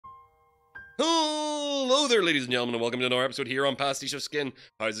Hello there, ladies and gentlemen, and welcome to another episode here on PasticheofSkin.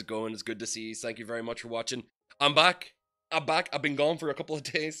 How's it going? It's good to see you. Thank you very much for watching. I'm back. I've been gone for a couple of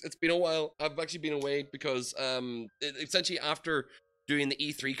days. It's been a while. I've actually been away because, essentially after doing the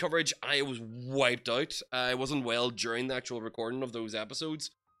E3 coverage, I was wiped out. I wasn't well during the actual recording of those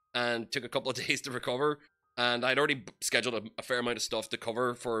episodes and took a couple of days to recover. And I'd already scheduled a fair amount of stuff to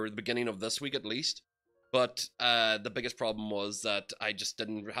cover for the beginning of this week at least. But the biggest problem was that I just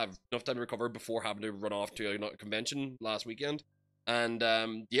didn't have enough time to recover before having to run off to a convention last weekend. And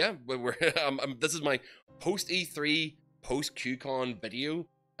yeah, this is my post E3, post QCon video.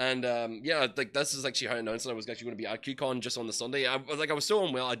 And yeah, like this is actually how I announced that I was actually going to be at QCon just on the Sunday. I was so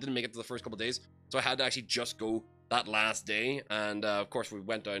unwell, I didn't make it to the first couple of days, so I had to actually just go that last day. And of course, we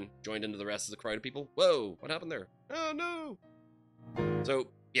went down, joined into the rest of the crowd of people. Whoa, what happened there? Oh no! So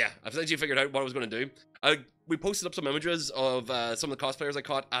yeah, I've essentially figured out what I was going to do. We posted up some images of some of the cosplayers I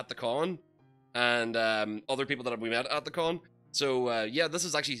caught at the con, and other people that we met at the con. So yeah, this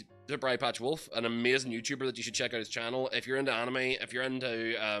is actually Super Eye Patch Wolf, an amazing YouTuber that you should check out his channel if you're into anime, if you're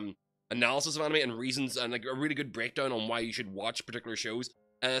into analysis of anime and reasons, and like a really good breakdown on why you should watch particular shows,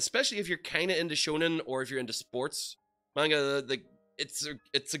 especially if you're kind of into shonen or if you're into sports manga. Like it's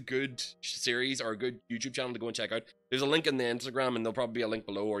a good series or a good YouTube channel to go and check out. There's a link in the Instagram, and there'll probably be a link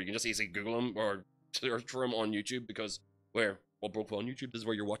below, or you can just easily Google him or search for him on YouTube, because what broke on YouTube is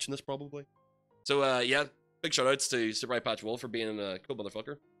where you're watching this probably. So yeah, big shout outs to Super Eye Patch Wolf for being a cool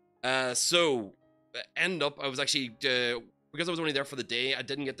motherfucker. So end up I was actually because I was only there for the day, I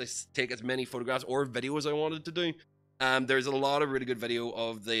didn't get to take as many photographs or video as I wanted to do. There's a lot of really good video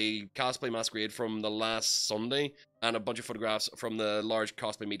of the cosplay masquerade from the last Sunday, and a bunch of photographs from the large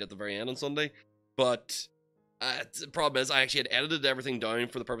cosplay meet at the very end on Sunday. But the problem is, I actually had edited everything down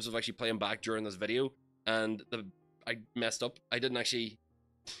for the purpose of actually playing back during this video, and I messed up. I didn't actually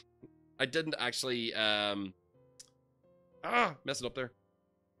mess it up there.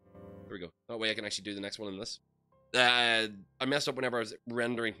 There we go. That way I can actually do the next one in this. I messed up whenever I was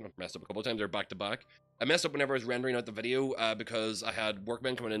rendering. I messed up a couple of times. They're back to back. I messed up whenever I was rendering out the video because I had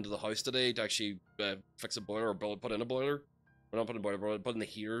workmen coming into the house today to actually fix a boiler, or put in a boiler. Or not put in a boiler, but put in the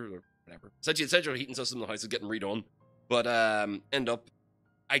heater or whatever. Essentially, the central heating system in the house is getting redone. But end up,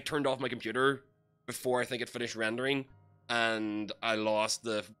 I turned off my computer before I think it finished rendering, and I lost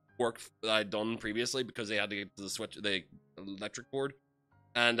the work that I'd done previously because they had to get to the electric board.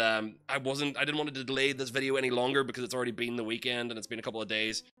 And I didn't want to delay this video any longer because it's already been the weekend and it's been a couple of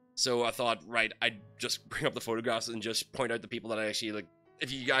days. So I thought, right, I'd just bring up the photographs and just point out the people that I actually, like,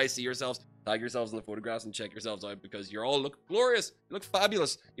 if you guys see yourselves, tag yourselves in the photographs and check yourselves out, because you all look glorious. You look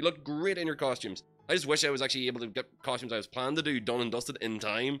fabulous. You look great in your costumes. I just wish I was actually able to get costumes I was planned to do done and dusted in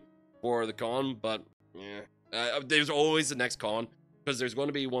time for the con, but yeah. There's always the next con, because there's going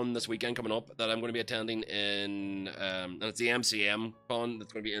to be one this weekend coming up that I'm going to be attending in, and it's the MCM con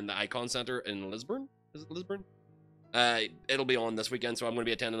that's going to be in the Icon Center in Lisburn. Is it Lisburn? It'll be on this weekend, so I'm going to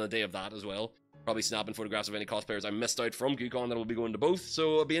be attending the day of that as well. Probably snapping photographs of any cosplayers I missed out from QCon that will be going to both.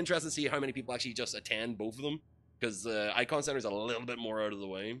 So it'll be interesting to see how many people actually just attend both of them, because the Icon Center is a little bit more out of the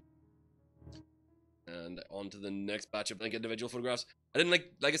way. And on to the next batch of individual photographs. I didn't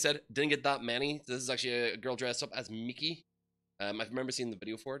like I said, didn't get that many. This is actually a girl dressed up as Mickey. I remember seeing the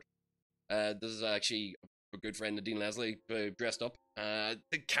video for it. This is actually a good friend, Nadine Leslie, dressed up.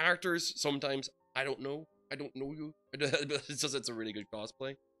 The characters, sometimes, I don't know you. It's just, it's a really good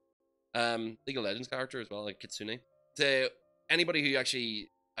cosplay. League of Legends character as well, like Kitsune. So, anybody who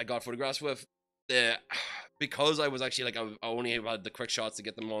actually I got photographs with, because I was actually, like, I only had the quick shots to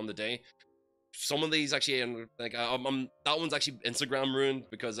get them on the day. Some of these actually, like, that one's actually Instagram ruined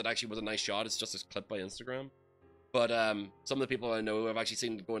because it actually was a nice shot. It's just a clip by Instagram. But some of the people I know I've actually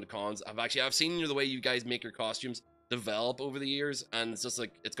seen going to cons. I've seen the way you guys make your costumes develop over the years, and it's just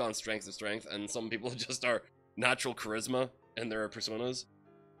like it's gone strength to strength. And some people just are natural charisma in their personas.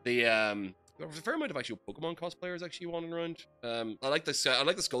 There's a fair amount of actual Pokemon cosplayers actually wandering around. I like the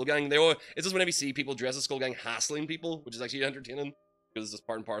Skull Gang. It's just whenever you see people dress as Skull Gang hassling people, which is actually entertaining because it's just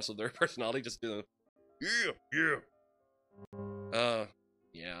part and parcel of their personality. Just do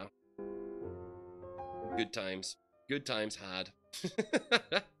yeah. Good times had.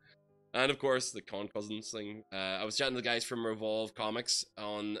 And of course the Con Cousins thing. I was chatting to the guys from Revolve Comics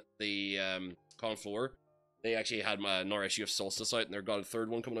on the con floor. They actually had another issue of Solstice out, and they've got a third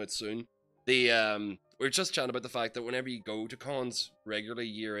one coming out soon. We were just chatting about the fact that whenever you go to cons regularly,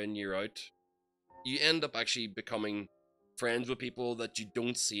 year in, year out, you end up actually becoming friends with people that you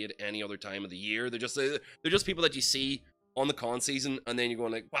don't see at any other time of the year. They're just people that you see on the con season, and then you're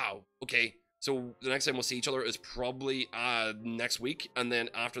going like, wow, okay, so the next time we'll see each other is probably next week, and then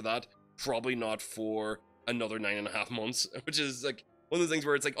after that, probably not for another 9.5 months, which is like one of the things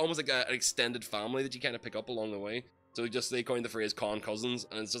where it's like almost like an extended family that you kind of pick up along the way. So they coined the phrase con cousins,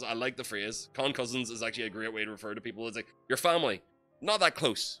 and it's just, I like the phrase. Con cousins is actually a great way to refer to people. It's like, your family, not that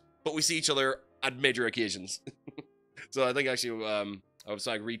close, but we see each other at major occasions. So I think actually, I was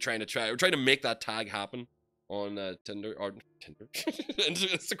like trying to make that tag happen on Tinder, or Tinder,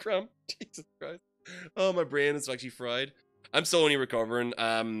 Instagram. Jesus Christ. Oh, my brain is actually fried. I'm still only recovering.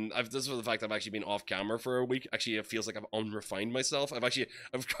 This was the fact I've actually been off camera for a week. Actually, it feels like I've unrefined myself. I've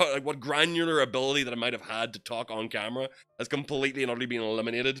got like what granular ability that I might have had to talk on camera has completely and utterly been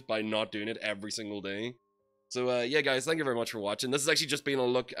eliminated by not doing it every single day. So yeah, guys, thank you very much for watching. This has actually just been a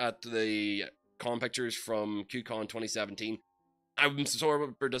look at the con pictures from QCon 2017. I'm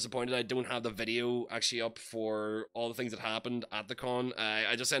super disappointed I don't have the video actually up for all the things that happened at the con.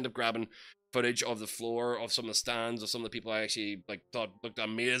 I just ended up grabbing footage of the floor, of some of the stands, of some of the people I actually like thought looked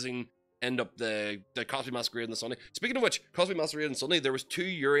amazing. End up the Cosplay Masquerade on the Sunday. Speaking of which, Cosplay Masquerade on Sunday, there was 2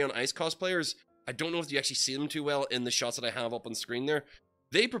 Yuri on Ice cosplayers. I don't know if you actually see them too well in the shots that I have up on screen there.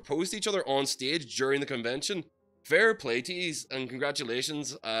 They proposed to each other on stage during the convention. Fair play to you, and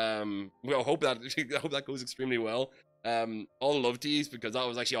congratulations. Well, hope that goes extremely well. All love to you, because that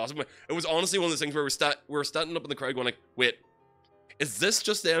was actually awesome. It was honestly one of those things where we're standing up in the crowd going like, wait, is this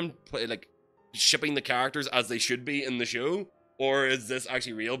just them shipping the characters as they should be in the show, or is this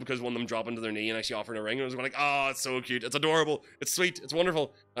actually real? Because one of them dropping to their knee and actually offering a ring, and I was like, oh, it's so cute, it's adorable, it's sweet, it's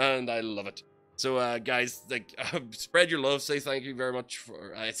wonderful, and I love it. So guys, like, spread your love. Say thank you very much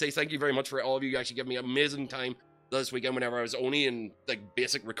for all of you actually giving me amazing time this weekend whenever I was only in like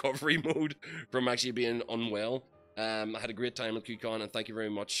basic recovery mode from actually being unwell. I had a great time at QCon, and thank you very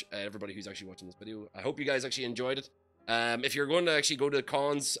much everybody who's actually watching this video. I hope you guys actually enjoyed it. If you're going to actually go to the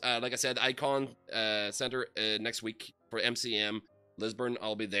cons, like I said, Icon Center next week for MCM Lisbon,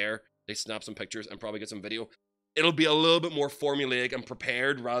 I'll be there. They snap some pictures and probably get some video. It'll be a little bit more formulaic and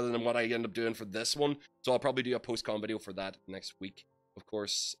prepared rather than what I end up doing for this one. So I'll probably do a post-con video for that next week. Of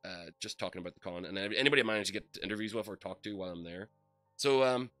course, just talking about the con, and anybody I manage to get interviews with or talk to while I'm there.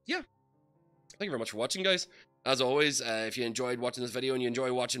 So, yeah. Thank you very much for watching, guys. As always, if you enjoyed watching this video and you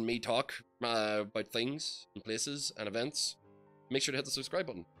enjoy watching me talk about things and places and events, make sure to hit the subscribe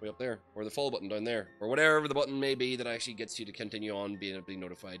button way up there, or the follow button down there, or whatever the button may be that actually gets you to continue on being able to be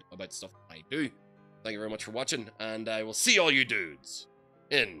notified about stuff I do. Thank you very much for watching, and I will see all you dudes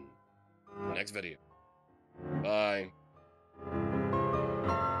in the next video. Bye.